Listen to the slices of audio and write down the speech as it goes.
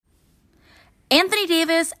Anthony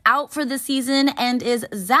Davis out for the season, and is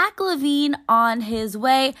Zach LaVine on his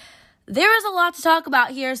way? There is a lot to talk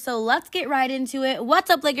about here, so let's get right into it. What's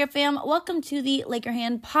up, Laker fam? Welcome to the Laker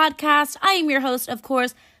Hand podcast. I am your host, of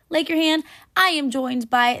course, Laker Hand. I am joined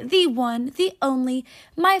by the one, the only,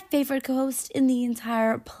 my favorite co-host in the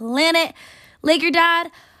entire planet, Laker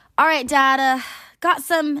Dad. All right, Dad, got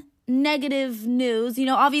some negative news.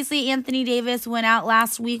 Obviously Anthony Davis went out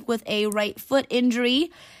last week with a right foot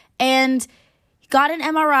injury and got an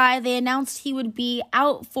MRI. They announced he would be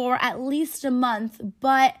out for at least a month,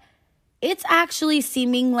 but it's actually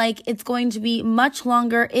seeming like it's going to be much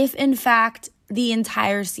longer, if in fact the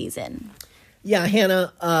entire season. Yeah,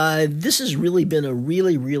 Hannah, this has really been a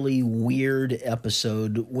really weird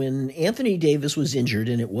episode. When Anthony Davis was injured,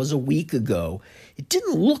 and it was a week ago, it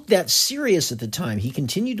didn't look that serious at the time. He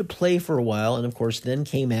continued to play for a while and, of course, then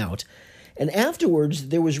came out. And afterwards,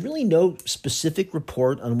 there was really no specific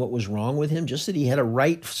report on what was wrong with him, just that he had a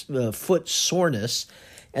right foot soreness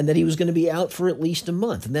and that he was going to be out for at least a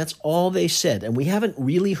month. And that's all they said. And we haven't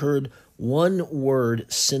really heard one word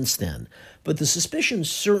since then. But the suspicion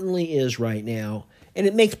certainly is right now, and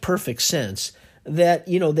it makes perfect sense, that,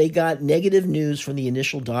 they got negative news from the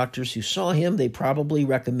initial doctors who saw him. They probably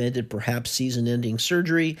recommended perhaps season-ending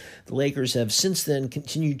surgery. The Lakers have since then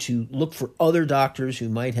continued to look for other doctors who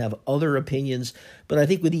might have other opinions. But I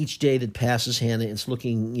think with each day that passes, Hannah, it's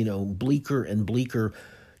looking, bleaker and bleaker.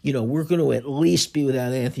 We're going to at least be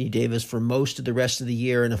without Anthony Davis for most of the rest of the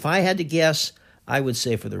year. And if I had to guess, I would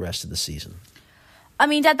say for the rest of the season.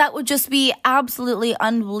 Dad, that would just be absolutely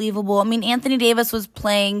unbelievable. Anthony Davis was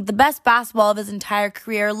playing the best basketball of his entire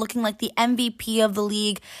career, looking like the MVP of the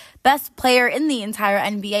league, best player in the entire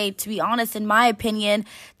NBA. To be honest, in my opinion,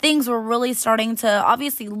 things were really starting to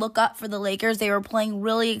obviously look up for the Lakers. They were playing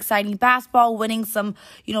really exciting basketball, winning some,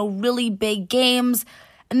 really big games.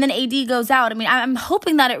 And then AD goes out. I'm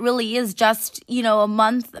hoping that it really is just, a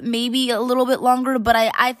month, maybe a little bit longer. But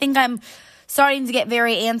I think I'm starting to get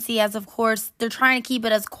very antsy, as of course they're trying to keep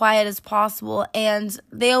it as quiet as possible. And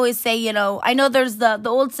they always say, I know there's the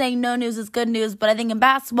old saying, no news is good news, but I think in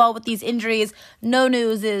basketball with these injuries, no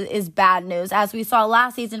news is bad news. As we saw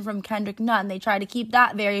last season from Kendrick Nunn, they tried to keep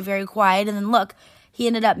that very, very quiet. And then look, he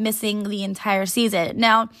ended up missing the entire season.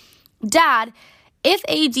 Now, Dad, if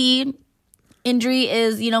AD injury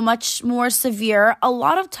is, much more severe, a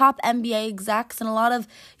lot of top NBA execs and a lot of,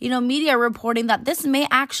 media reporting that this may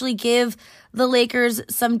actually give the Lakers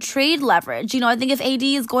some trade leverage. I think if AD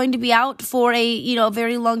is going to be out for a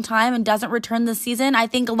very long time and doesn't return this season, I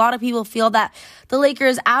think a lot of people feel that the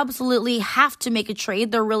Lakers absolutely have to make a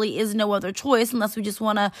trade. There really is no other choice unless we just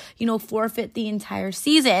want to, forfeit the entire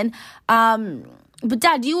season. But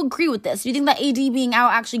Dad, do you agree with this? Do you think that AD being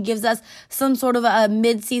out actually gives us some sort of a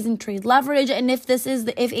mid-season trade leverage? And if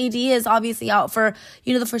if AD is obviously out for,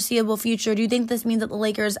 the foreseeable future, do you think this means that the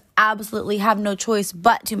Lakers absolutely have no choice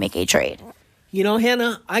but to make a trade?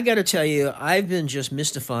 Hannah, I got to tell you, I've been just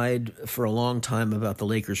mystified for a long time about the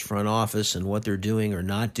Lakers front office and what they're doing or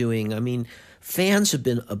not doing. Fans have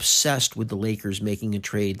been obsessed with the Lakers making a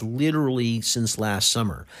trade literally since last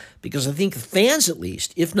summer, because I think fans, at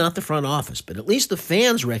least, if not the front office, but at least the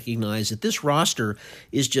fans recognize that this roster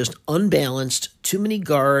is just unbalanced, too many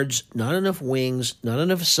guards, not enough wings, not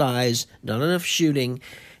enough size, not enough shooting.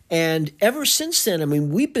 And ever since then,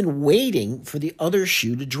 we've been waiting for the other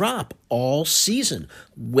shoe to drop all season.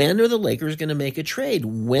 When are the Lakers going to make a trade?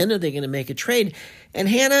 When are they going to make a trade? And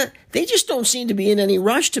Hannah, they just don't seem to be in any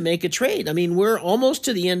rush to make a trade. We're almost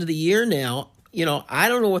to the end of the year now. I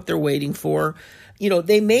don't know what they're waiting for.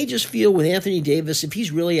 They may just feel with Anthony Davis, if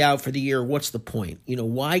he's really out for the year, what's the point?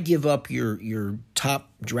 Why give up your top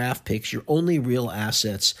draft picks, your only real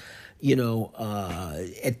assets,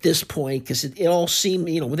 at this point, because it all seemed,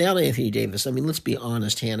 without Anthony Davis, let's be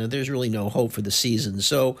honest, Hannah, there's really no hope for the season.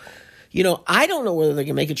 So, I don't know whether they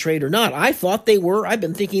can make a trade or not. I thought they were. I've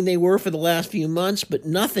been thinking they were for the last few months, but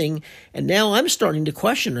nothing. And now I'm starting to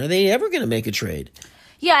question, are they ever going to make a trade?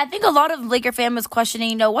 Yeah, I think a lot of Laker fans is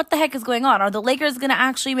questioning, what the heck is going on? Are the Lakers going to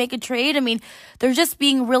actually make a trade? They're just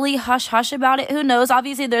being really hush-hush about it. Who knows?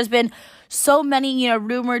 Obviously, there's been so many,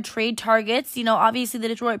 rumored trade targets. Obviously the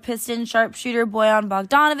Detroit Pistons sharpshooter Bojan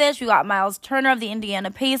Bogdanović. We got Miles Turner of the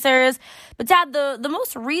Indiana Pacers. But Dad, the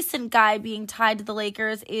most recent guy being tied to the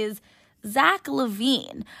Lakers is Zach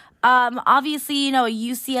LaVine. Obviously, a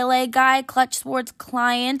UCLA guy, Clutch Sports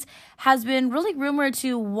client, has been really rumored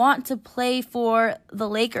to want to play for the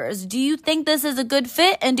Lakers. Do you think this is a good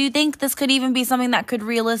fit? And do you think this could even be something that could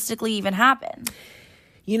realistically even happen?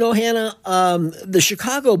 Hannah, the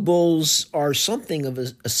Chicago Bulls are something of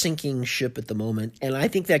a sinking ship at the moment, and I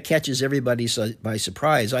think that catches everybody by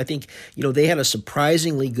surprise. I think, they had a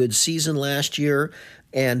surprisingly good season last year,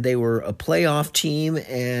 and they were a playoff team,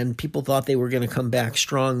 and people thought they were going to come back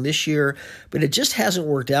strong this year, but it just hasn't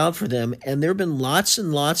worked out for them, and there have been lots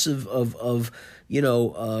and lots of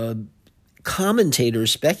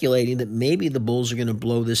commentators speculating that maybe the Bulls are going to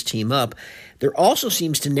blow this team up. There also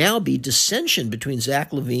seems to now be dissension between Zach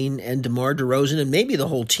LaVine and DeMar DeRozan, and maybe the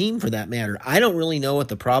whole team for that matter. I don't really know what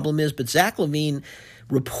the problem is, but Zach LaVine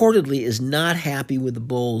reportedly is not happy with the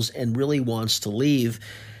Bulls and really wants to leave.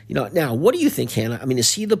 Now, what do you think, Hannah? I mean,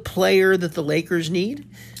 is he the player that the Lakers need?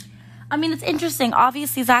 I mean, it's interesting.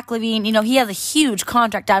 Obviously, Zach LaVine, he has a huge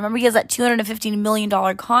contract. I remember he has that $215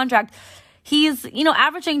 million contract. He's,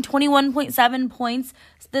 averaging 21.7 points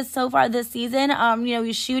so far this season.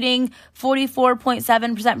 He's shooting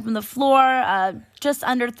 44.7% from the floor, just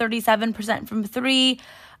under 37% from three.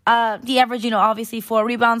 The average, obviously 4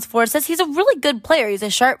 rebounds, 4 assists. He's a really good player. He's a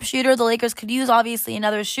sharp shooter. The Lakers could use, obviously,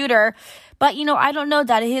 another shooter. But, I don't know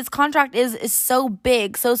that his contract is so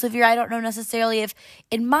big, so severe. I don't know necessarily if,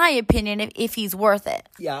 in my opinion, if he's worth it.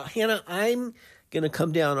 Yeah, Hannah, I'm going to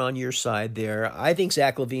come down on your side there. I think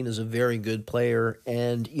Zach LaVine is a very good player,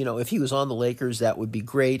 and, if he was on the Lakers, that would be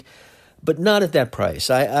great, but not at that price.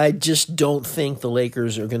 I just don't think the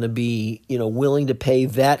Lakers are going to be, willing to pay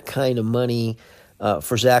that kind of money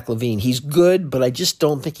for Zach LaVine. He's good, but I just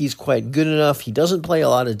don't think he's quite good enough. He doesn't play a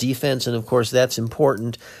lot of defense, and, of course, that's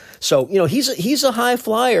important. So, he's a high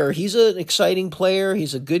flyer. He's an exciting player.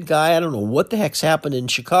 He's a good guy. I don't know what the heck's happened in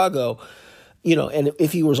Chicago. And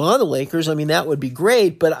if he was on the Lakers, I mean, that would be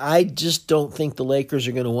great, but I just don't think the Lakers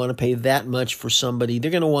are going to want to pay that much for somebody.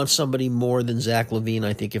 They're going to want somebody more than Zach LaVine,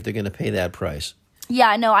 I think, if they're going to pay that price.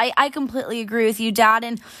 Yeah, no, I completely agree with you, Dad.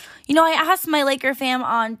 And, I asked my Laker fam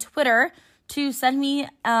on Twitter to send me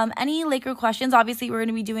any Laker questions. Obviously, we're going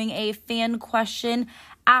to be doing a fan question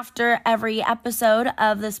after every episode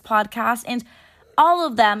of this podcast. And all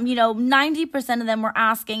of them, 90% of them were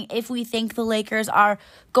asking if we think the Lakers are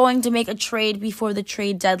going to make a trade before the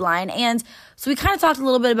trade deadline. And so we kind of talked a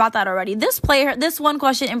little bit about that already. This one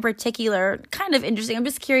question in particular, kind of interesting. I'm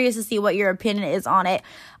just curious to see what your opinion is on it.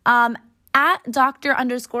 At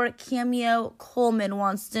Dr_Cameo Coleman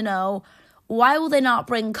wants to know, why will they not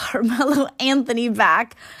bring Carmelo Anthony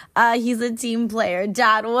back? He's a team player.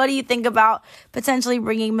 Dad, what do you think about potentially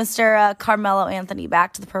bringing Mr. Carmelo Anthony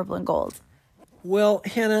back to the purple and gold? Well,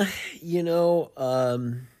 Hannah,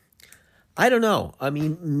 I don't know. I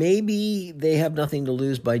mean, maybe they have nothing to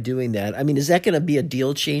lose by doing that. I mean, is that going to be a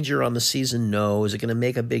deal changer on the season? No. Is it going to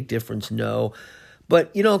make a big difference? No.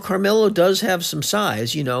 But, Carmelo does have some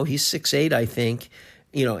size. He's 6'8", I think,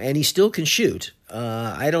 and he still can shoot.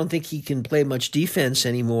 I don't think he can play much defense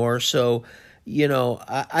anymore. So,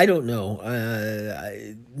 I don't know.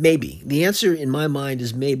 Maybe. The answer in my mind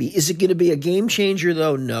is maybe. Is it going to be a game changer,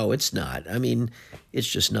 though? No, it's not. I mean, it's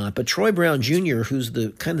just not. But Troy Brown Jr., who's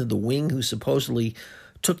the kind of the wing who supposedly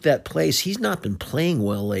took that place, he's not been playing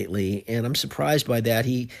well lately, and I'm surprised by that.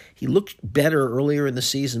 He looked better earlier in the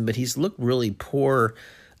season, but he's looked really poor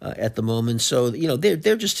at the moment. So,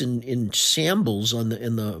 they're just in shambles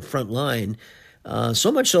in the front line.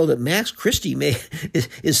 So much so that Max Christie is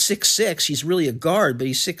 6'6". He's really a guard, but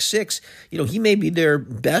he's 6'6". He may be their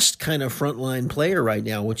best kind of frontline player right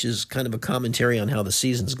now, which is kind of a commentary on how the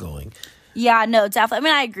season's going. Yeah, no, definitely. I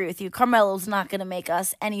mean, I agree with you. Carmelo's not going to make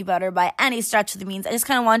us any better by any stretch of the means. I just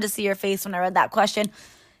kind of wanted to see your face when I read that question.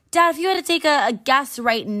 Dad, if you had to take a guess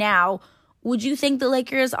right now, would you think the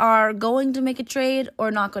Lakers are going to make a trade or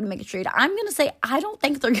not going to make a trade? I'm going to say I don't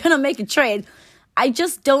think they're going to make a trade. I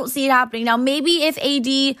just don't see it happening. Now, maybe if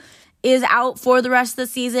AD is out for the rest of the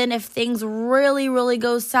season, if things really, really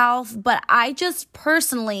go south, but I just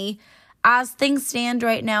personally, as things stand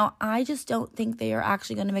right now, I just don't think they are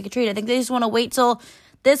actually going to make a trade. I think they just want to wait till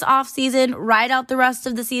this offseason, ride out the rest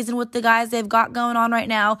of the season with the guys they've got going on right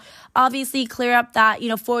now. Obviously, clear up that,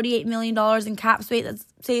 $48 million in cap space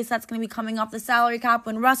that's going to be coming off the salary cap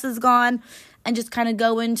when Russ is gone, and just kind of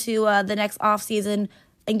go into the next offseason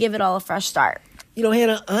and give it all a fresh start.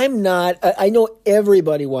 Hannah, I know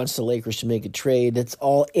everybody wants the Lakers to make a trade. That's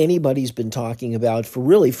all anybody's been talking about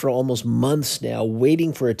for almost months now,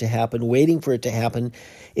 waiting for it to happen.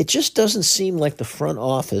 It just doesn't seem like the front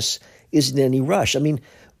office is in any rush. I mean,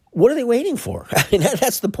 what are they waiting for? I mean,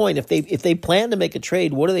 that's the point. If they plan to make a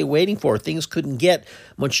trade, what are they waiting for? Things couldn't get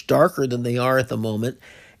much darker than they are at the moment.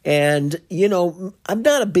 And, I'm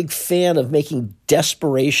not a big fan of making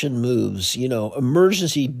desperation moves,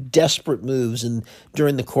 emergency desperate moves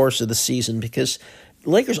during the course of the season, because,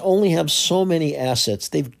 Lakers only have so many assets.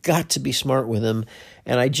 They've got to be smart with them.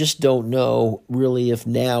 And I just don't know really if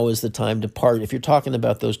now is the time to part, if you're talking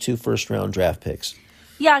about those 2 first-round draft picks.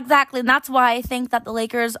 Yeah, exactly. And that's why I think that the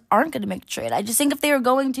Lakers aren't going to make a trade. I just think if they were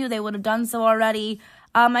going to, they would have done so already.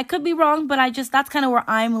 I could be wrong, but that's kind of where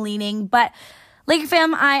I'm leaning. But Laker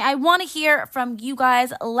fam, I want to hear from you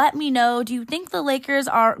guys. Let me know. Do you think the Lakers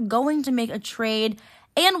are going to make a trade?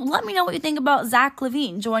 And let me know what you think about Zach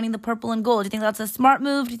LaVine joining the purple and gold. Do you think that's a smart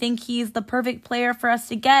move? Do you think he's the perfect player for us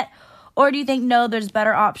to get? Or do you think, no, there's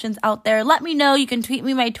better options out there? Let me know. You can tweet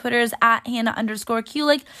me. My Twitter's at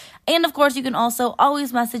Hannah_Kulik. And, of course, you can also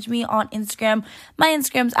always message me on Instagram. My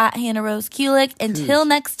Instagram's at Hannah Rose Kulik. Until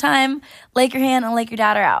next time, Laker Han and Laker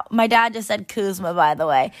Dad are out. My dad just said Kuzma, by the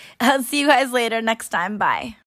way. I'll see you guys later next time. Bye.